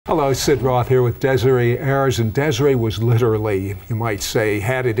Hello, Sid Roth here with Desiree Ayres, and Desiree was literally, you might say,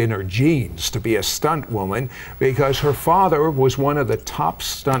 had it in her genes to be a stunt woman because her father was one of the top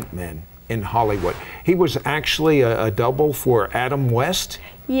stuntmen in Hollywood. He was actually a double for Adam West.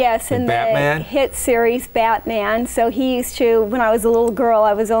 Yes, in Batman. The hit series Batman. So he used to, when I was a little girl,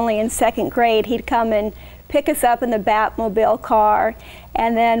 I was only in second grade, he'd come and pick us up in the Batmobile car,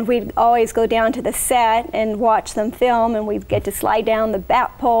 and then we'd always go down to the set and watch them film, and we'd get to slide down the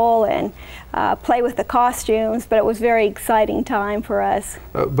bat pole and play with the costumes, but it was a very exciting time for us.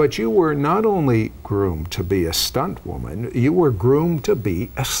 But you were not only groomed to be a stunt woman, you were groomed to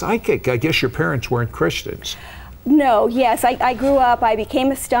be a psychic. I guess your parents weren't Christians. No, yes, I grew up, I became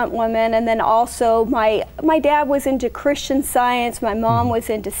a stunt woman, and then also my dad was into Christian Science, my mom was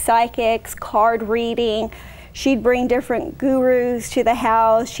into psychics, card reading. She'd bring different gurus to the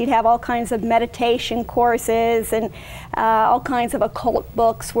house. She'd have all kinds of meditation courses, and all kinds of occult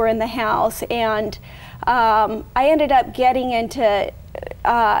books were in the house. And I ended up getting into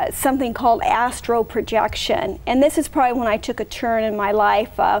something called astral projection. And this is probably when I took a turn in my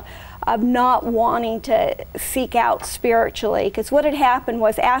life of not wanting to seek out spiritually, because what had happened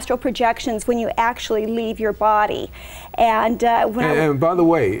was astral projections when you actually leave your body. And by the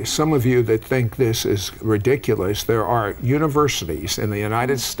way, some of you that think this is ridiculous, there are universities in the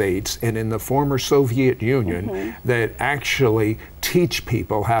United States and in the former Soviet Union that actually teach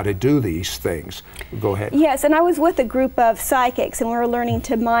people how to do these things. Go ahead. Yes, and I was with a group of psychics, and we were learning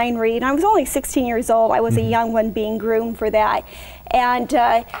to mind read. And I was only 16 years old. I was a young one being groomed for that. And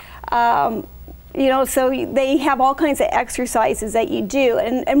you know, so they have all kinds of exercises that you do,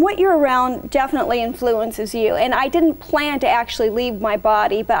 and what you're around definitely influences you. And I didn't plan to actually leave my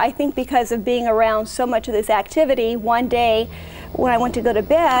body, but I think because of being around so much of this activity, one day when I went to go to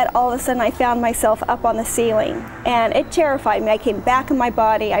bed, all of a sudden I found myself up on the ceiling, and it terrified me. I came back in my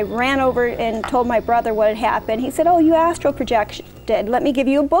body. I ran over and told my brother what had happened. He said, "Oh, you astral projected. Let me give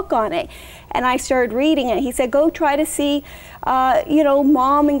you a book on it." And I started reading it. He said, "Go try to see, you know,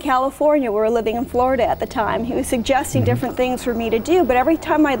 Mom in California." We were living in Florida at the time. He was suggesting different things for me to do, but every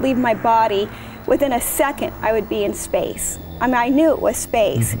time I'd leave my body, within a second, I would be in space. I mean, I knew it was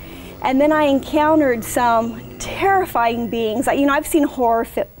space. And then I encountered some terrifying beings. You know, I've seen horror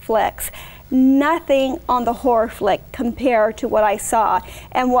flicks. Nothing on the horror flick compared to what I saw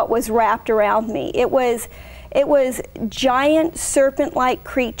and what was wrapped around me. It was giant serpent-like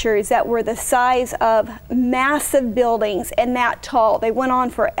creatures that were the size of massive buildings and that tall. They went on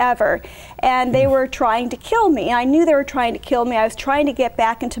forever, and they were trying to kill me. I knew they were trying to kill me. I was trying to get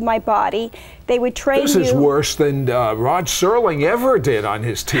back into my body. They would train you. This is worse than Rod Serling ever did on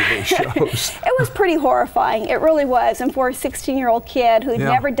his TV shows. It was pretty horrifying. It really was. And for a 16-year-old kid who'd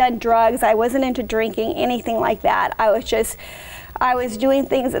never done drugs, I wasn't into drinking, anything like that. I was doing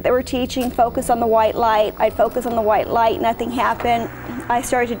things that they were teaching, focus on the white light. I'd focus on the white light, nothing happened. I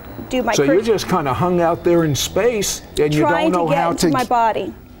started to do my... So you just kind of hung out there in space and you don't know how to... Trying to get into my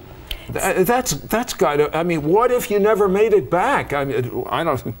body. That's got to... I mean, what if you never made it back? I mean, I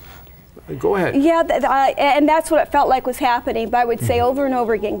don't... Go ahead. Yeah, and that's what it felt like was happening. But I would say over and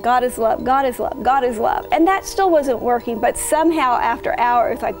over again, God is love, God is love, God is love. And that still wasn't working, but somehow after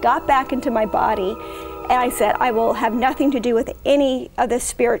hours, I got back into my body. And I said, I will have nothing to do with any of this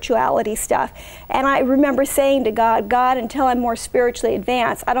spirituality stuff. And I remember saying to God, God, until I'm more spiritually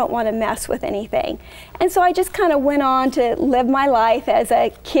advanced, I don't want to mess with anything. And so I just kind of went on to live my life as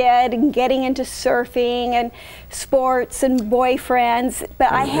a kid and getting into surfing and sports and boyfriends.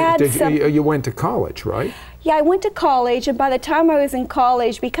 But I had You went to college, right? Yeah, I went to college, and by the time I was in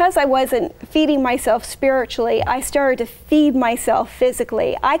college, because I wasn't feeding myself spiritually, I started to feed myself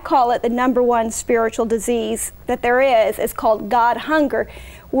physically. I call it the #1 spiritual disease that there is. It's called God hunger.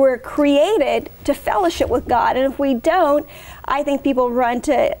 We're created to fellowship with God, and if we don't, I think people run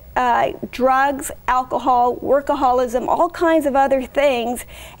to drugs, alcohol, workaholism, all kinds of other things,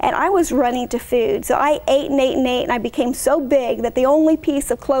 and I was running to food. So I ate and ate and ate, and I became so big that the only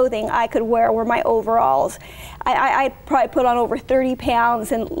piece of clothing I could wear were my overalls. I probably put on over 30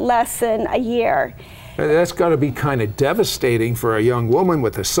 pounds in less than a year. That's got to be kind of devastating for a young woman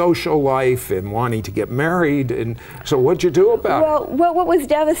with a social life and wanting to get married. And so what'd you do about it? Well, what was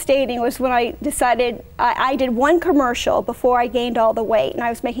devastating was when I decided, I did one commercial before I gained all the weight, and I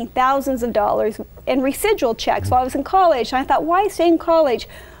was making thousands of dollars in residual checks while I was in college. And I thought, why stay in college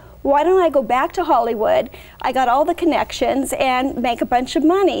why don't I go back to Hollywood? I got all the connections and make a bunch of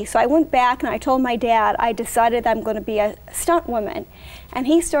money. So I went back and I told my dad, I decided that I'm going to be a stunt woman. And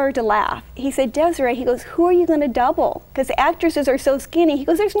he started to laugh. He said, Desiree, he goes, who are you going to double? Because actresses are so skinny. He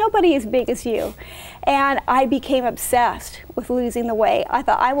goes, there's nobody as big as you. And I became obsessed with losing the weight. I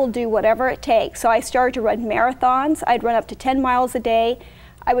thought, I will do whatever it takes. So I started to run marathons. I'd run up to 10 miles a day.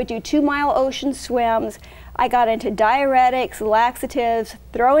 I would do 2-mile ocean swims. I got into diuretics, laxatives,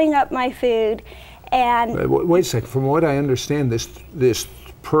 throwing up my food, and... Wait a second, from what I understand, this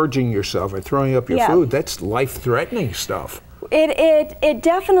purging yourself or throwing up your food, that's life-threatening stuff. It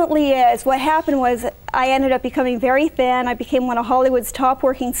definitely is. What happened was I ended up becoming very thin. I became one of Hollywood's top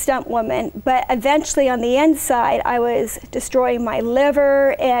working stunt women, but eventually on the inside I was destroying my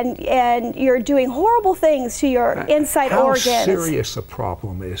liver, and you're doing horrible things to your inside organs. How serious a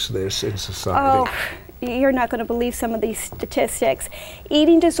problem is this in society? Oh, you're not going to believe some of these statistics.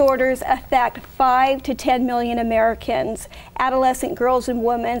 Eating disorders affect 5 to 10 million Americans, adolescent girls and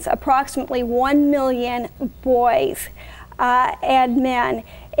women, approximately 1 million boys and men.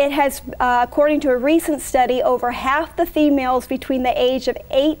 It has, according to a recent study, over half the females between the age of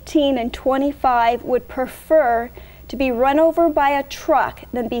 18 and 25 would prefer to be run over by a truck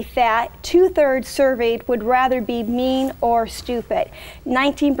than be fat. 2/3 surveyed would rather be mean or stupid.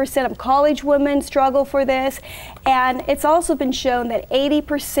 19% of college women struggle for this, and it's also been shown that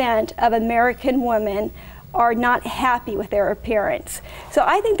 80% of American women are not happy with their appearance. So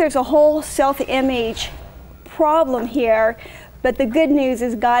I think there's a whole self-image problem here. But the good news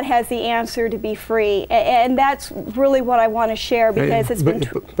is God has the answer to be free, and that's really what I want to share, because it's been.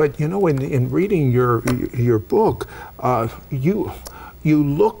 But you know, in reading your book, you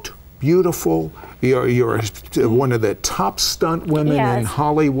looked beautiful. You're one of the top stunt women in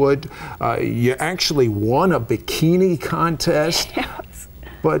Hollywood. You actually won a bikini contest,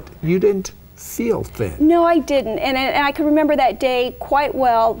 but you didn't feel thin. No, I didn't, and I can remember that day quite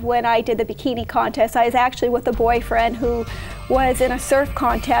well when I did the bikini contest. I was actually with a boyfriend who was in a surf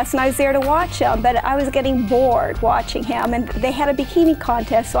contest, and I was there to watch him, but I was getting bored watching him, and they had a bikini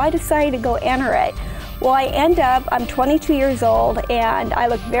contest, so I decided to go enter it. Well, I'm 22 years old, and I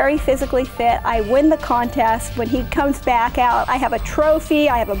look very physically fit. I win the contest. When he comes back out, I have a trophy,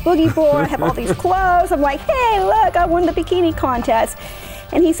 I have a boogie board, I have all these clothes. I'm like, hey, look, I won the bikini contest.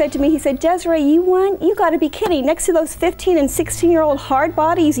 And he said to me, he said, Desiree, you won? You gotta be kidding. Next to those 15 and 16-year-old hard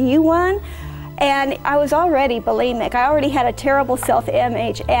bodies, you won? And I was already bulimic. I already had a terrible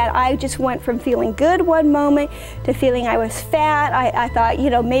self-image, and I just went from feeling good one moment to feeling I was fat. I thought, you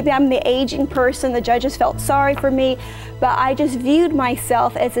know, maybe I'm the aging person. The judges felt sorry for me, but I just viewed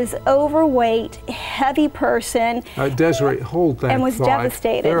myself as this overweight, heavy person. Desiree, hold that and was thought.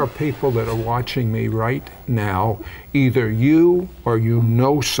 Devastated. There are people that are watching me right now. Either you or you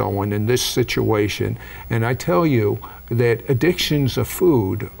know someone in this situation, and I tell you that addictions of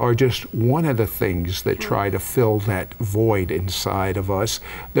food are just one of the things that try to fill that void inside of us.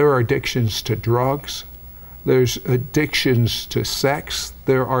 There are addictions to drugs. There's addictions to sex.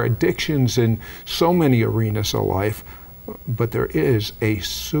 There are addictions in so many arenas of life, but there is a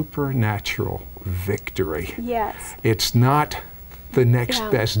supernatural victory. Yes. It's not the next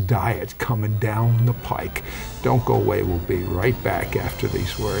best diet coming down the pike. Don't go away. We'll be right back after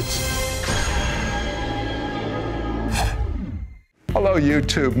these words. Hello,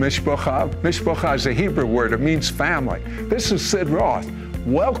 YouTube. Mishpacha. Mishpacha is a Hebrew word. It means family. This is Sid Roth.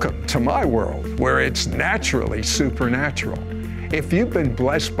 Welcome to my world, where it's naturally supernatural. If you've been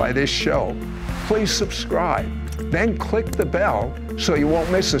blessed by this show, please subscribe. Then click the bell so you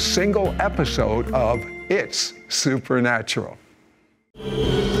won't miss a single episode of It's Supernatural.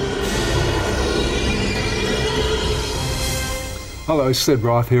 Hello, Sid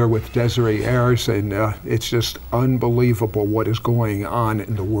Roth here with Desiree Ayres, and it's just unbelievable what is going on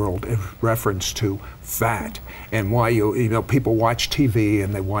in the world in reference to fat, and why you know people watch TV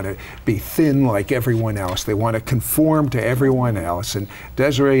and they want to be thin like everyone else. They want to conform to everyone else. And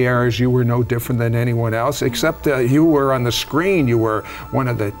Desiree Ayres, you were no different than anyone else, except you were on the screen. You were one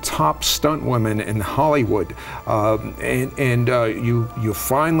of the top stunt women in Hollywood, and you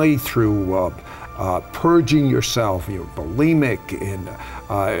finally through. Purging yourself, you're bulimic, and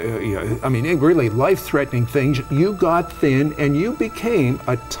I mean, really life-threatening things. You got thin, and you became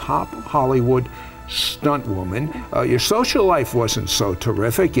a top Hollywood stunt woman. Your social life wasn't so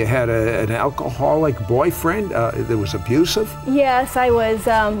terrific. You had an alcoholic boyfriend that was abusive. Yes, I was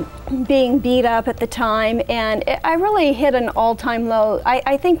being beat up at the time, and I really hit an all-time low.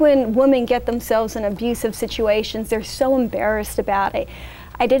 I think when women get themselves in abusive situations, they're so embarrassed about it.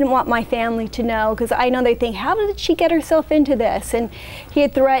 I didn't want my family to know, because I know they think, how did she get herself into this? And he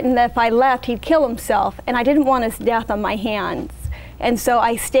had threatened that if I left, he'd kill himself, and I didn't want his death on my hands. And so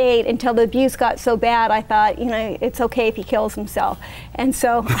I stayed until the abuse got so bad, I thought, you know, it's okay if he kills himself. And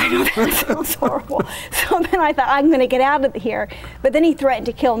so, I know that sounds horrible. So then I thought, I'm going to get out of here. But then he threatened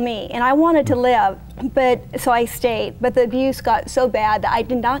to kill me, and I wanted to live, so I stayed. But the abuse got so bad that I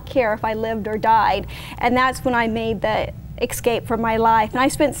did not care if I lived or died. And that's when I made the escape from my life. And I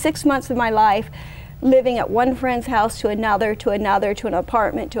spent 6 months of my life living at one friend's house to another, to another, to an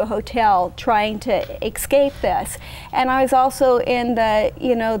apartment, to a hotel, trying to escape this. And I was also in the,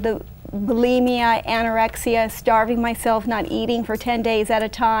 you know, the bulimia, anorexia, starving myself, not eating for 10 days at a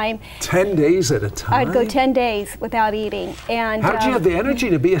time. 10 days at a time? I'd go 10 days without eating. And how did you have the energy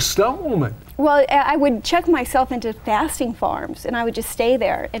to be a stunt woman? Well, I would check myself into fasting farms, and I would just stay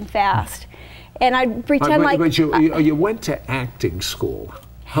there and fast. And I'd pretend but you went to acting school.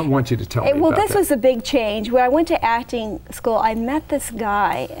 I want you to tell me well, about this that. was a big change. When I went to acting school, I met this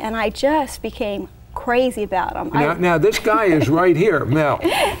guy, and I just became crazy about him. Now this guy is right here, Mel.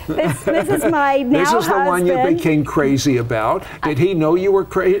 This is my now This is the husband. one you became crazy about. Did he know you were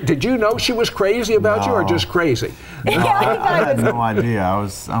crazy? Did you know she was crazy about you, or just crazy? No, I had no idea. I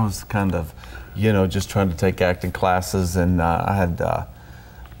was kind of, you know, just trying to take acting classes, and I had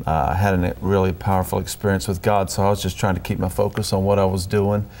a really powerful experience with God, so I was just trying to keep my focus on what I was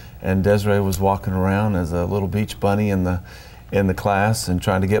doing. And Desiree was walking around as a little beach bunny in the class and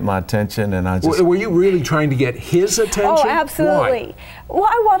trying to get my attention, and I just... Were you really trying to get his attention? Oh, absolutely. Why? Well,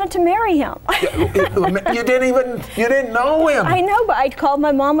 I wanted to marry him. You didn't know him. I know, but I called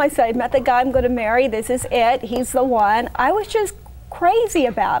my mom. I said, I met the guy I'm going to marry. This is it. He's the one. I was just crazy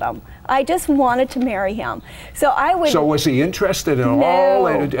about him. I just wanted to marry him. So I would... So was he interested at all?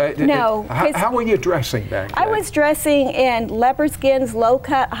 No. How were you dressing back then? I was dressing in leopard skins, low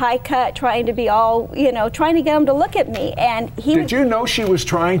cut, high cut, trying to be all, you know, trying to get him to look at me. And he... Did you know she was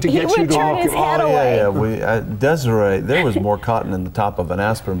trying to get you to... He would turn his head away. Yeah. Desiree, there was more cotton in the top of an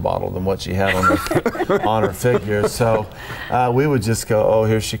aspirin bottle than what she had on her figure. So we would just go, oh,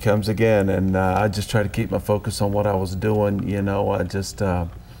 here she comes again. And I just try to keep my focus on what I was doing. You know, I just...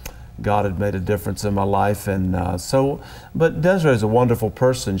 God had made a difference in my life, and but Desiree is a wonderful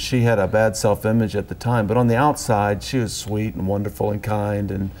person. She had a bad self-image at the time, but on the outside, she was sweet and wonderful and kind,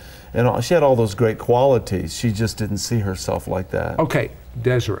 and she had all those great qualities. She just didn't see herself like that. Okay,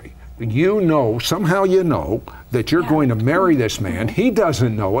 Desiree, you know, somehow you know that you're going to marry this man. He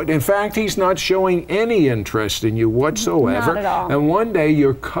doesn't know it. In fact, he's not showing any interest in you whatsoever. Not at all. And one day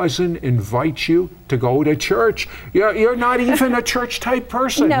your cousin invites you to go to church. You're not even a church type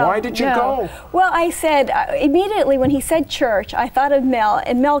person. No, why did you go? Well, I said, immediately when he said church, I thought of Mel,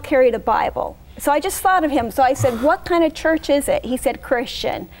 and Mel carried a Bible. So I just thought of him. So I said, what kind of church is it? He said,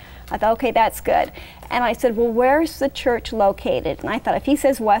 Christian. I thought, okay, that's good. And I said, well, where's the church located? And I thought, if he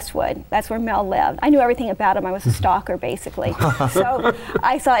says Westwood, that's where Mel lived. I knew everything about him. I was a stalker, basically. So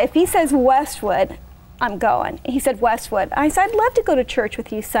I thought, if he says Westwood, I'm going. He said Westwood. I said, I'd love to go to church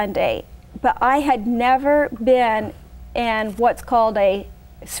with you Sunday. But I had never been in what's called a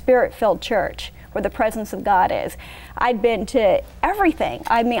spirit-filled church, where the presence of God is. I'd been to everything.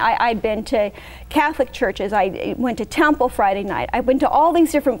 I mean, I'd been to Catholic churches. I went to Temple Friday night. I went to all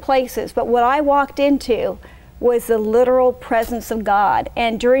these different places, but what I walked into was the literal presence of God.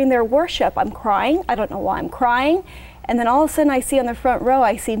 And during their worship, I'm crying. I don't know why I'm crying. And then all of a sudden I see on the front row,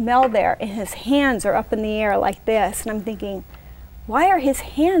 I see Mel there, and his hands are up in the air like this. And I'm thinking, why are his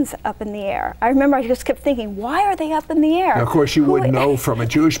hands up in the air? I remember I just kept thinking, why are they up in the air? Now, of course, you would know from a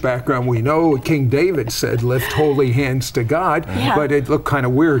Jewish background, we know King David said, lift holy hands to God, but it looked kind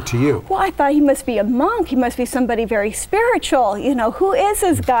of weird to you. Well, I thought he must be a monk. He must be somebody very spiritual. You know, who is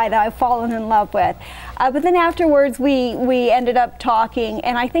this guy that I've fallen in love with? But then afterwards, we ended up talking,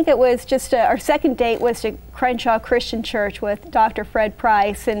 and I think it was just our second date was to Crenshaw Christian Church with Dr. Fred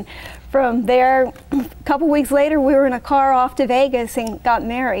Price, and from there, a couple weeks later, we were in a car off to Vegas and got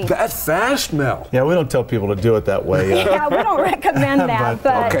married. That fast, Mel. Yeah, we don't tell people to do it that way. Yeah, we don't recommend that.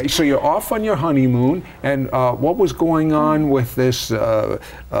 But okay, so you're off on your honeymoon, and what was going on with this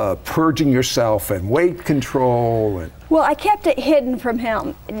purging yourself and weight control? And well, I kept it hidden from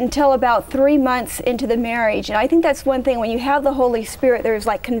him until about 3 months into the marriage. And I think that's one thing, when you have the Holy Spirit, there's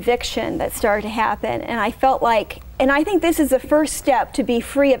like conviction that started to happen. And I felt like, and I think this is the first step to be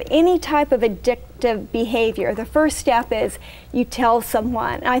free of any type of addictive behavior. The first step is you tell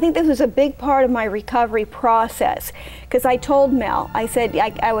someone. And I think this was a big part of my recovery process, because I told Mel, I said,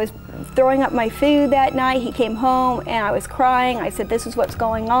 I was throwing up my food that night. He came home and I was crying. I said, this is what's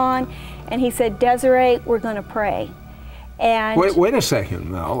going on. And he said, Desiree, we're going to pray. And wait a second,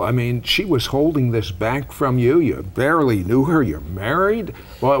 Mel. I mean, she was holding this back from you. You barely knew her. You're married.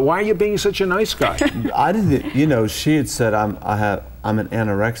 Well, why are you being such a nice guy? I didn't, you know, she had said I'm an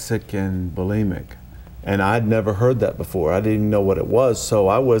anorexic and bulimic, and I'd never heard that before. I didn't even know what it was, so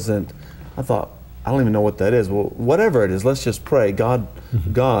I thought, I don't even know what that is. Well, whatever it is, let's just pray. God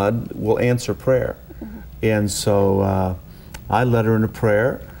will answer prayer. And so I led her in a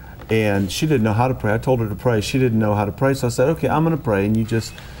prayer, and she didn't know how to pray. I told her to pray. She didn't know how to pray, so I said, okay, I'm going to pray, and you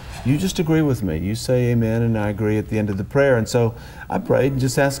just agree with me. You say amen, and I agree at the end of the prayer. And so I prayed and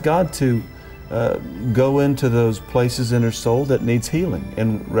just asked God to go into those places in her soul that needs healing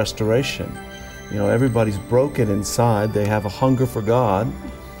and restoration. You know, everybody's broken inside. They have a hunger for God,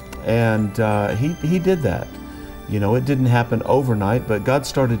 and he did that. You know, it didn't happen overnight, but God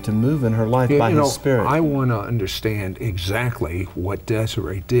started to move in her life by His Spirit. I want to understand exactly what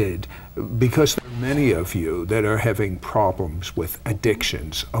Desiree did, because there are many of you that are having problems with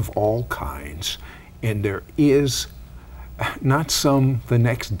addictions of all kinds, and there is not the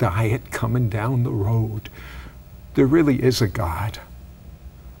next diet coming down the road. There really is a God,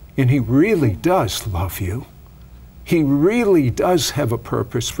 and He really does love you. He really does have a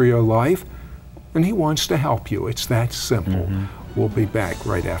purpose for your life, and He wants to help you. It's that simple. We'll be back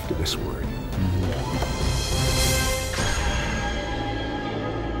right after this word.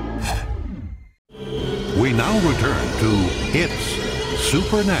 We now return to It's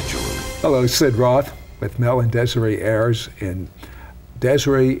Supernatural. Hello, Sid Roth with Mel and Desiree Ayres. And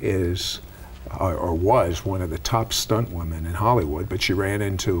Desiree is, or was, one of the top stunt women in Hollywood, but she ran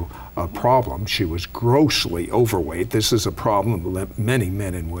into a problem. She was grossly overweight. This is a problem that many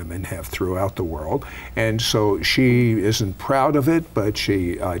men and women have throughout the world. And so she isn't proud of it, but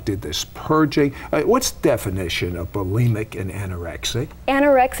she did this purging. What's the definition of bulimic and anorexic?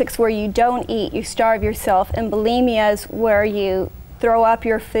 Anorexic's where you don't eat, you starve yourself, and bulimia is where you throw up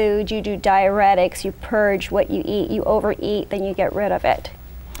your food, you do diuretics, you purge what you eat, you overeat, then you get rid of it.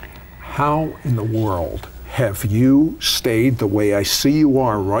 How in the world have you stayed the way I see you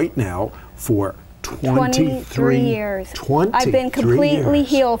are right now for 23 years? 23 I've been completely years.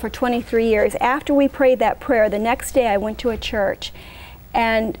 healed for 23 years. After we prayed that prayer, the next day I went to a church,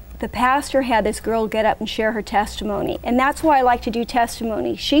 and the pastor had this girl get up and share her testimony. And that's why I like to do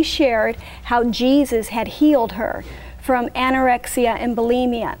testimony. She shared how Jesus had healed her from anorexia and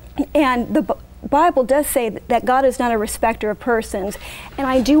bulimia. And the Bible does say that God is not a respecter of persons. And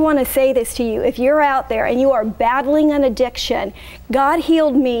I do want to say this to you. If you're out there and you are battling an addiction, God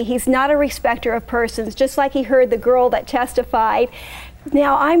healed me. He's not a respecter of persons. Just like He heard the girl that testified,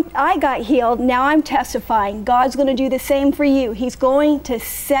 now I got healed, now I'm testifying. God's going to do the same for you. He's going to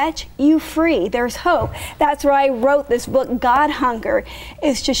set you free. There's hope. That's why I wrote this book, God Hunger,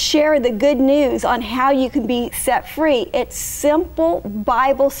 is to share the good news on how you can be set free. It's simple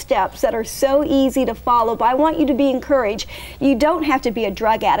Bible steps that are so easy to follow, but I want you to be encouraged. You don't have to be a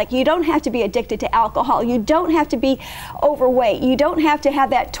drug addict. You don't have to be addicted to alcohol. You don't have to be overweight. You don't have to have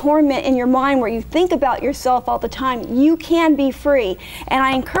that torment in your mind where you think about yourself all the time. You can be free. And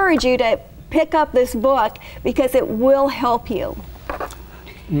I encourage you to pick up this book because it will help you.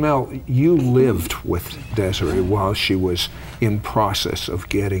 Mel, you lived with Desiree while she was in process of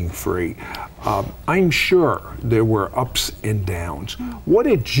getting free. I'm sure there were ups and downs. What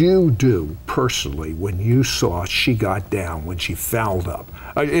did you do personally when you saw she got down, when she fouled up?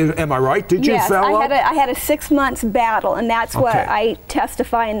 Am I right? Did you foul up? I had a 6 months battle, and that's what Okay. I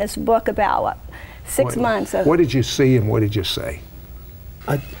testify in this book about. 6 months of. What did you see and what did you say?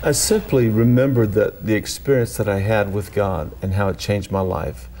 I simply remembered the experience that I had with God and how it changed my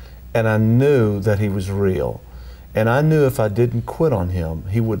life. And I knew that He was real. And I knew if I didn't quit on Him,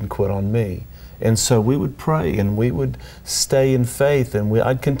 He wouldn't quit on me. And so we would pray and we would stay in faith, and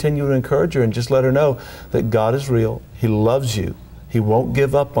I'd continue to encourage her and just let her know that God is real. He loves you. He won't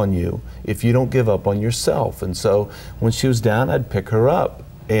give up on you if you don't give up on yourself. And so when she was down, I'd pick her up,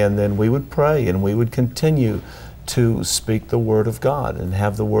 and then we would pray and we would continue to speak the Word of God and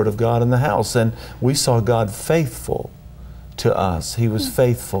have the Word of God in the house. And we saw God faithful to us. He was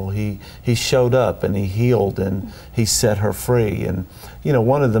faithful. He showed up and He healed and He set her free. And you know,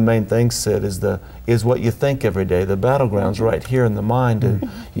 one of the main things, Sid, is what you think every day. The battleground's right here in the mind.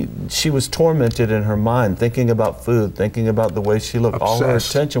 And she was tormented in her mind, thinking about food, thinking about the way she looked. All her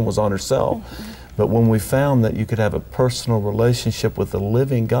attention was on herself. But when we found that you could have a personal relationship with the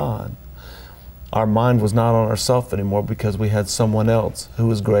living God, our mind was not on ourselves anymore because we had someone else who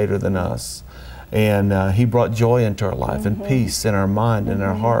was greater than us. And He brought joy into our life and peace in our mind and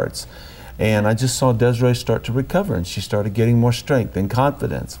our hearts. And I just saw Desiree start to recover, and she started getting more strength and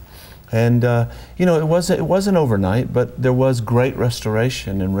confidence. And you know, it wasn't overnight, but there was great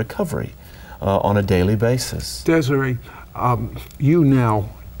restoration and recovery on a daily basis. Desiree, you now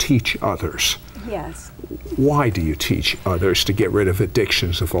teach others. Yes. Why do you teach others to get rid of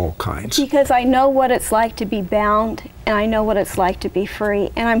addictions of all kinds? Because I know what it's like to be bound, and I know what it's like to be free,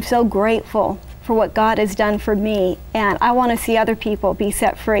 and I'm so grateful for what God has done for me, and I want to see other people be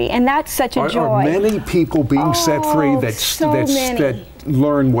set free, and that's such a joy. Are many people being set free that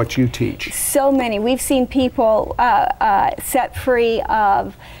learn what you teach? So many. We've seen people set free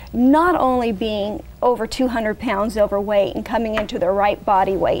of not only being over 200 pounds overweight and coming into their right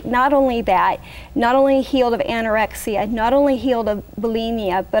body weight. Not only that, not only healed of anorexia, not only healed of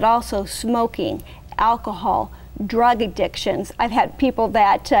bulimia, but also smoking, alcohol, drug addictions. I've had people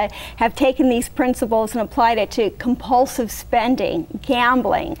that have taken these principles and applied it to compulsive spending,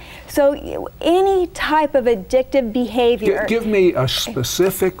 gambling. So any type of addictive behavior. Give me a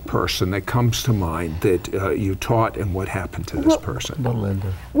specific person that comes to mind that you taught, and what happened to this person.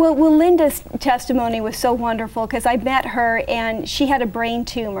 Linda. Well, Linda's testimony was so wonderful, because I met her and she had a brain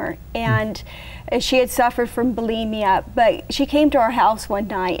tumor, and she had suffered from bulimia, but she came to our house one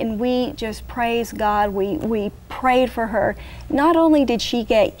night and we just praised God. We prayed for her. Not only did she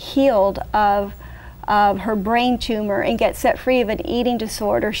get healed of her brain tumor and get set free of an eating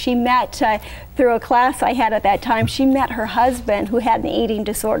disorder, she met, through a class I had at that time, she met her husband who had an eating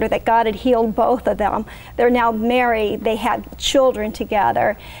disorder, that God had healed both of them. They're now married, they have children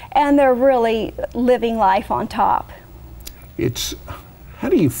together, and they're really living life on top. How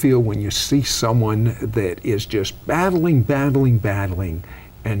do you feel when you see someone that is just battling,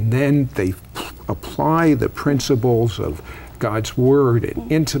 and then they apply the principles of God's Word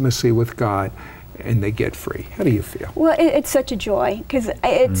and intimacy with God, and they get free? How do you feel? Well, it's such a joy,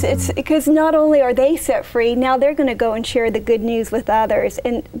 because not only are they set free, now they're going to go and share the good news with others,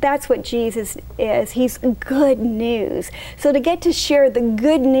 and that's what Jesus is. He's good news. So to get to share the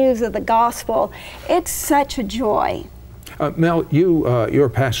good news of the gospel, it's such a joy. Mel, you're a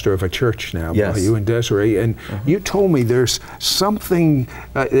pastor of a church now, yes. You and Desiree, and you told me there's something,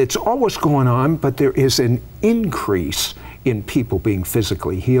 it's always going on, but there is an increase in people being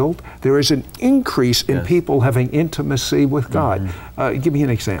physically healed. There is an increase in people having intimacy with God. Give me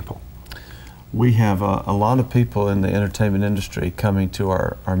an example. We have a lot of people in the entertainment industry coming to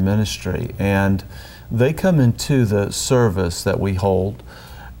our ministry, and they come into the service that we hold,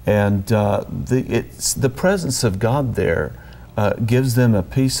 and the presence of God there gives them a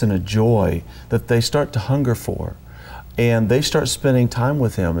peace and a joy that they start to hunger for. And they start spending time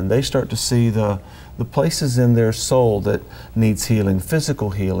with Him, and they start to see the places in their soul that needs healing,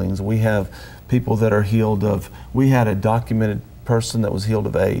 physical healings. We have people that are healed of, we had a documented person that was healed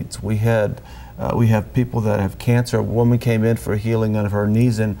of AIDS. We have people that have cancer. A woman came in for healing of her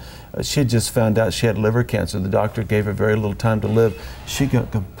knees, and she had just found out she had liver cancer. The doctor gave her very little time to live. She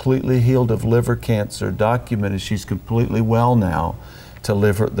got completely healed of liver cancer, documented. She's completely well now to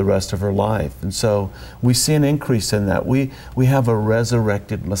live the rest of her life. And so we see an increase in that. We have a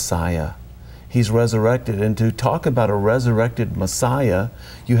resurrected Messiah. He's resurrected, and to talk about a resurrected Messiah,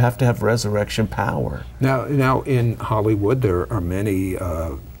 you have to have resurrection power. Now in Hollywood, there are many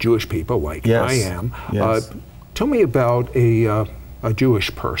Jewish people, like I am. Yes. Tell me about a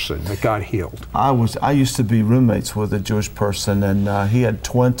Jewish person that got healed. I used to be roommates with a Jewish person, and he had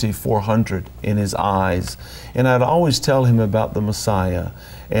 2,400 in his eyes, and I'd always tell him about the Messiah.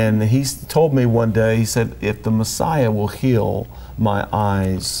 And he told me one day, he said, "If the Messiah will heal my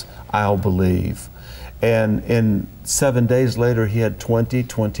eyes, I'll believe." And in 7 days later, he had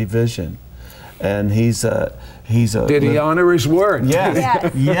 20/20 vision. And Did he honor his word?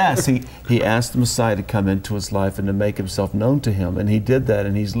 Yes. Yes. He asked the Messiah to come into his life and to make himself known to him, and he did that,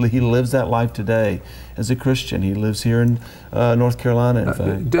 and he lives that life today as a Christian. He lives here in North Carolina, in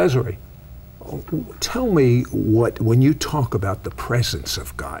fact. Desiree, tell me when you talk about the presence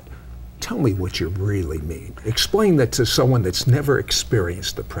of God, tell me what you really mean. Explain that to someone that's never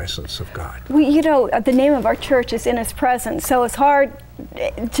experienced the presence of God. Well, you know, the name of our church is In His Presence, so it's hard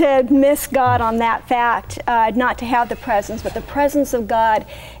to miss God on that fact, not to have the presence. But the presence of God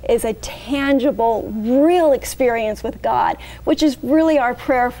is a tangible, real experience with God, which is really our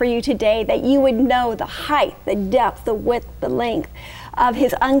prayer for you today, that you would know the height, the depth, the width, the length of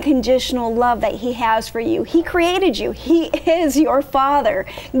His unconditional love that He has for you. He created you. He is your Father.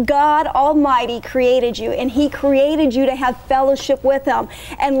 God Almighty created you, and He created you to have fellowship with Him,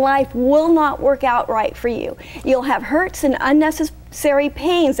 and life will not work out right for you. You'll have hurts and unnecessary unnecessary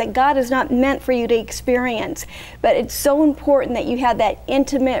pains that God is not meant for you to experience. But it's so important that you have that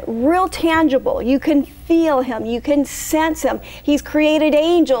intimate, real tangible. You can feel Him. You can sense Him. He's created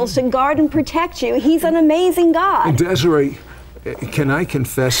angels to guard and protect you. He's an amazing God. Desiree, can I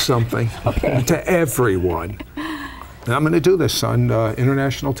confess something to everyone? And I'm going to do this on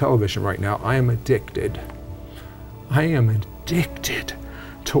international television right now. I am addicted. I am addicted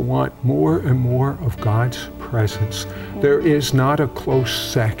to want more and more of God's presence. There is not a close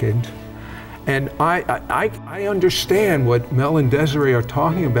second. And I understand what Mel and Desiree are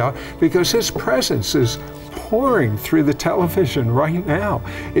talking about, because His presence is pouring through the television right now.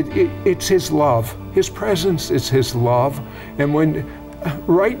 It's His love. His presence is His love. And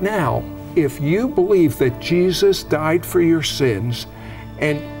right now, if you believe that Jesus died for your sins,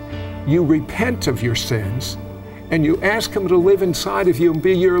 and you repent of your sins, and you ask Him to live inside of you and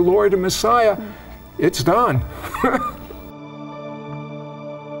be your Lord and Messiah, it's done.